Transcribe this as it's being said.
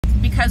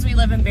because we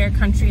live in bear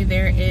country,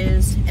 there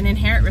is an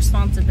inherent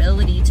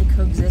responsibility to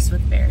coexist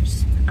with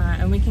bears.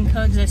 And we can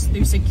coexist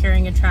through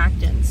securing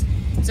attractants.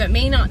 So it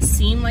may not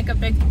seem like a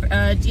big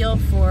deal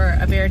for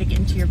a bear to get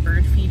into your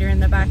bird feeder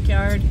in the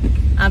backyard,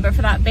 but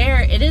for that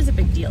bear, it is a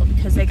big deal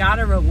because they got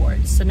a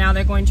reward. So now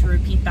they're going to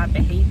repeat that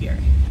behavior.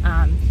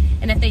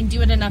 And if they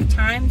do it enough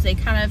times, they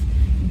kind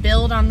of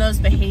build on those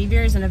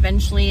behaviors, and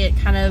eventually it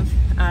kind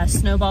of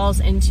snowballs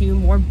into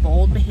more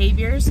bold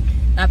behaviors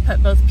that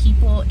put both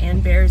people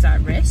and bears at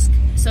risk.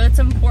 So it's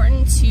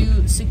important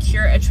to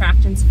secure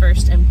attractants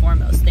first and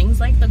foremost. Things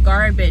like the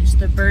garbage,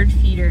 the bird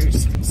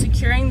feeders.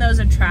 Securing those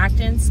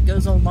attractants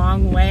goes a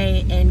long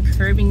way in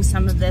curbing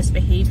some of this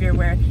behavior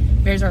where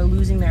bears are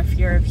losing their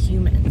fear of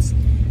humans.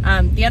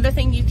 The other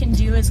thing you can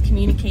do is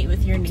communicate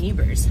with your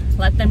neighbors.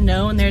 Let them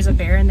know when there's a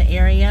bear in the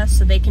area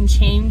so they can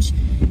change,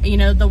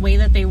 the way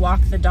that they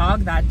walk the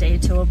dog that day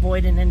to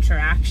avoid an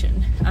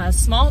interaction.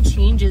 Small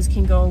changes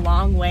can go a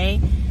long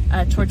way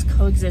towards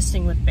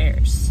coexisting with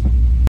bears.